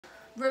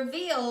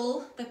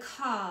reveal the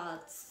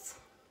cards.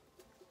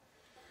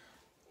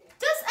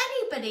 Does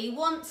anybody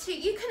want to,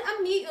 you can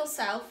unmute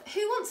yourself,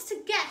 who wants to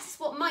guess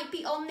what might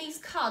be on these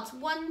cards?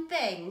 One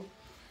thing.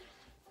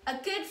 A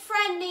good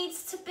friend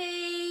needs to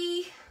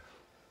be...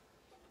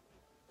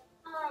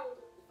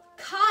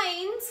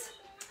 kind.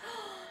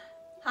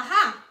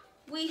 Haha.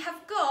 We've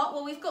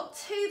got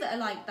two that are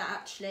like that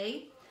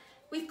actually.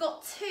 We've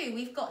got two.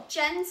 We've got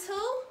gentle.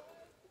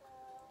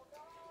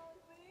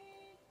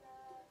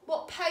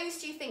 What pose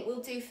do you think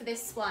we'll do for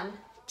this one?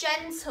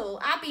 Gentle.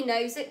 Abby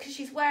knows it because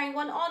she's wearing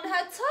one on her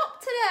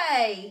top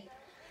today.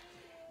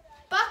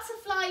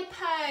 Butterfly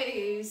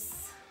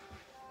pose.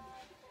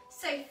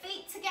 So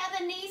feet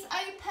together, knees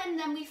open,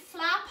 then we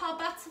flap our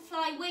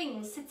butterfly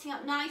wings, sitting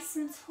up nice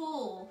and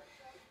tall.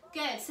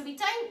 Good, so we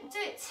don't do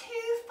it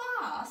too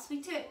fast, we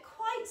do it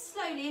quite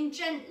slowly and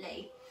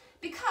gently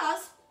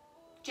because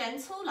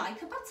gentle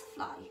like a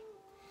butterfly.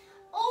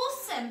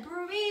 Awesome,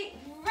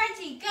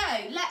 ready,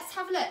 go. Let's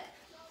have a look.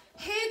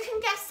 Who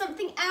can guess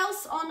something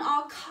else on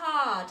our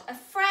card? A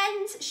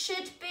friend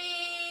should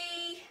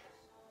be...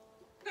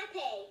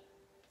 happy.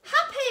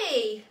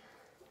 Happy.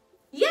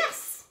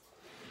 Yes,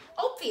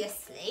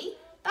 obviously.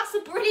 That's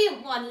a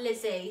brilliant one,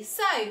 Lizzie.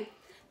 So,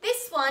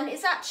 this one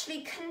is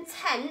actually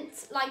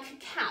content, like a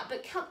cat,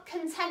 but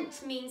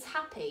content means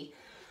happy.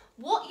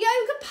 What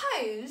yoga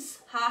pose?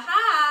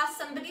 Ha,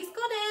 somebody's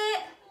got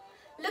it.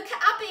 Look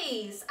at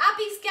Abby's.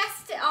 Abby's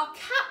guessed it, our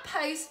cat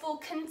pose for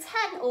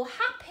content or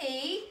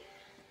happy.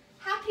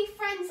 Happy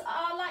friends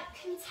are like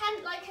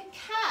content like a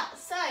cat.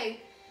 So,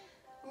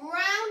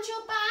 round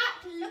your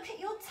back, look at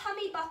your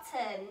tummy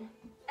button,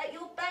 at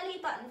your belly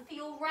button for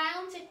your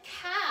rounded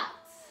cat.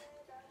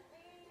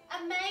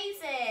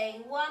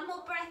 Amazing. One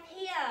more breath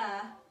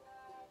here.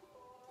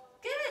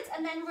 Good.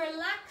 And then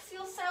relax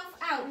yourself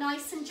out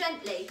nice and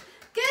gently.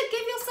 Good.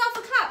 Give yourself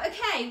a clap.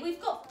 Okay,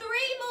 we've got 3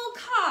 more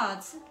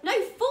cards. No,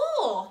 4.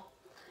 4.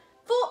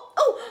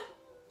 Oh.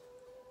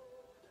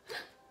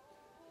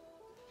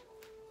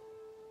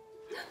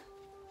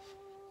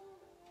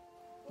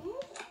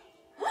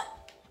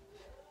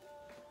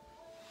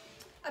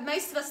 And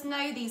most of us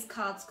know these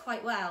cards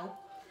quite well.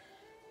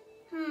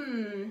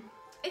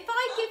 If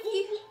I give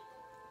you...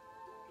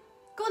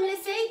 Go on,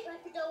 Lizzie.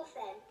 Like a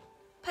dolphin.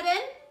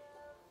 Pardon?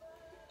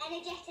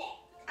 Energetic.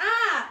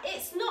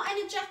 It's not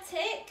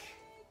energetic,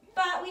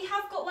 but we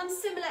have got one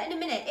similar in a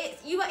minute. It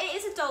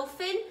is a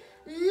dolphin,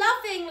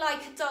 loving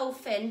like a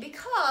dolphin,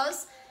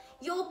 because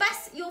your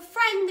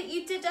friend that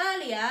you did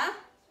earlier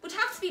would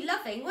have to be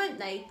loving, won't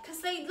they?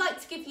 Because they like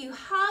to give you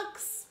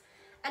hugs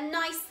and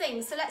nice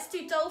things. So let's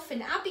do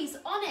dolphin. Abby's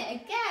on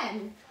it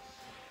again.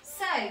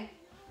 So,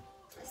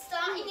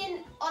 starting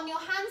in on your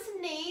hands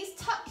and knees,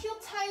 tuck your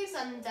toes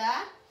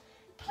under,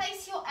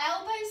 place your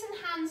elbows and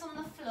hands on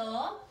the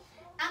floor,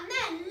 and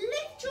then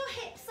lift your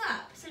hips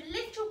up. So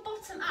lift your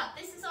bottom up.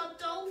 This is our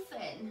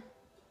dolphin.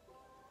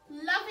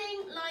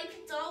 Loving like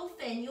a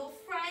dolphin. Your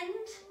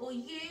friend, or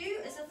you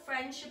as a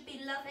friend, should be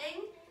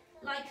loving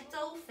like a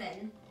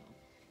dolphin.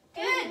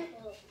 Good.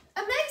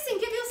 Amazing.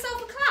 Give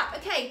yourself a clap.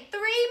 Okay,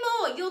 3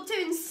 more. You're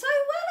doing so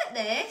well at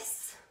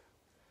this.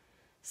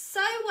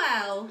 So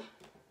well.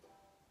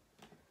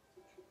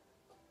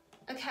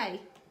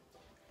 Okay.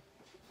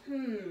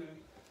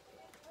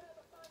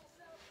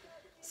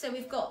 So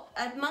we've got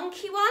a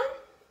monkey one,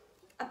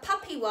 a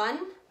puppy one,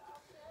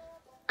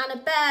 and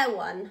a bear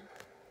one.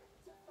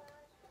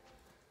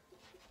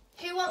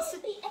 Who wants to...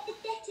 be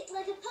energetic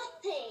like a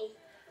puppy.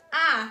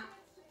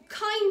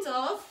 Kind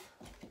of.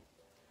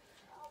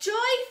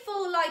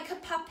 Joyful like a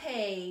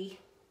puppy.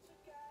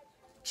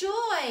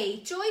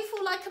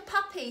 Joyful like a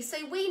puppy.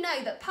 So we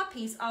know that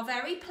puppies are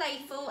very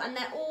playful and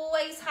they're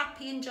always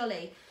happy and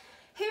jolly.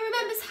 Who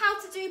remembers how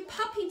to do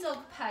puppy dog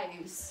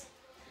pose?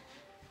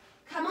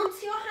 Come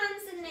onto your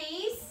hands and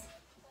knees.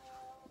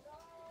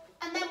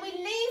 And then we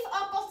leave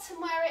our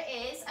bottom where it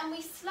is and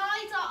we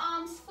slide our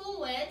arms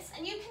forwards,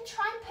 and you can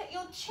try and put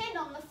your chin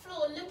on the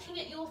floor looking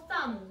at your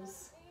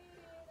thumbs.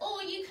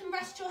 Or you can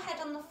rest your head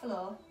on the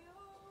floor.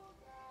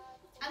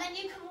 And then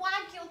you can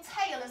wag your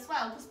tail as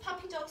well, because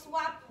puppy dogs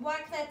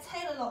wag their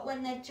tail a lot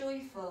when they're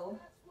joyful.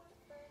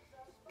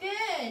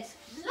 Good.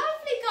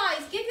 Lovely,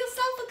 guys. Give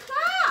yourself a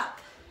clap.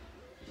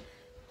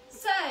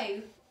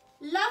 So,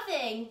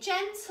 loving,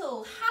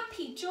 gentle,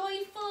 happy,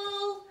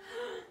 joyful.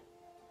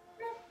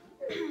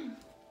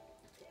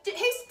 Did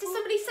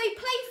somebody say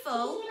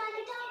playful?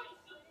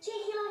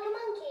 Cheeky like a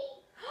monkey.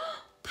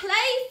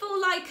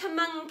 Playful like a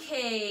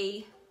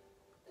monkey.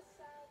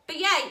 But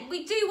yeah,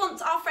 we do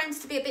want our friends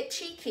to be a bit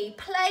cheeky.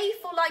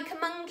 Playful like a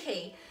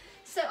monkey.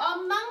 So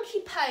our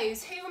monkey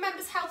pose. Who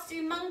remembers how to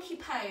do monkey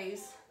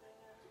pose?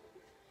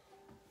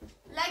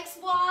 Legs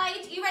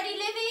wide. You ready,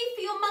 Livy,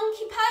 for your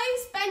monkey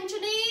pose? Bend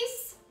your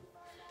knees.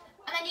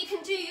 And then you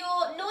can do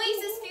your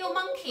noises for your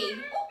monkey. Ooh,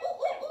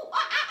 ooh, ooh,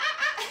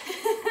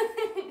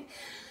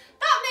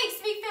 That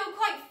makes me feel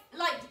quite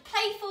like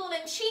playful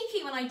and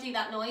cheeky when I do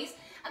that noise.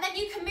 And then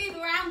you can move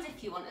around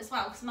if you want as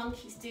well, because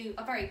monkeys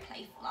are very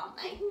playful, aren't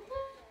they?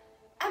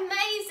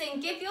 Amazing.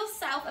 Give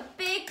yourself a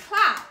big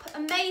clap.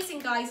 Amazing,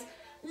 guys.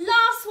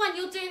 Last one,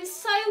 you're doing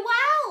so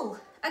well.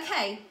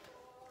 Okay,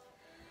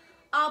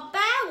 our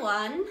bear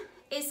one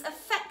is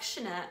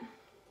affectionate.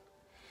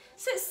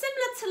 So it's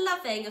similar to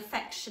loving,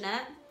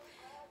 affectionate.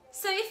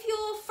 So if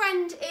your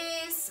friend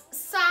is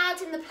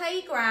sad in the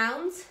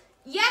playground,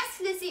 yes,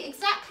 Lizzie,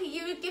 exactly,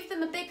 you would give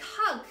them a big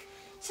hug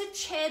to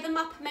cheer them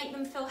up and make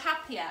them feel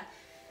happier.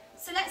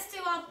 So let's do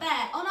our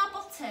bear on our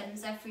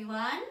bottoms,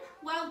 everyone.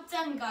 Well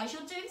done, guys.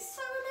 You're doing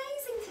so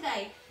amazing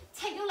today.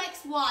 Take your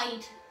legs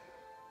wide.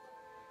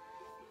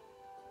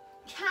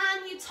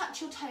 Can you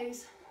touch your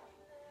toes?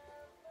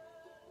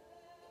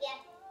 Yeah.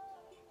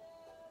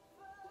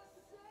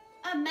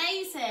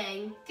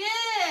 Amazing.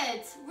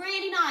 Good.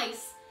 Really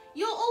nice.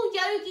 You're all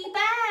yogi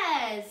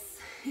bears.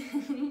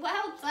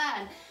 Well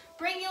done.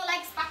 Bring your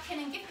legs back in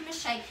and give them a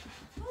shake.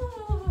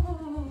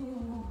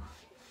 Ooh.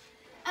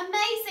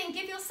 Amazing.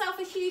 Give yourself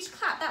a huge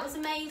clap. That was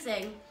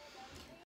amazing.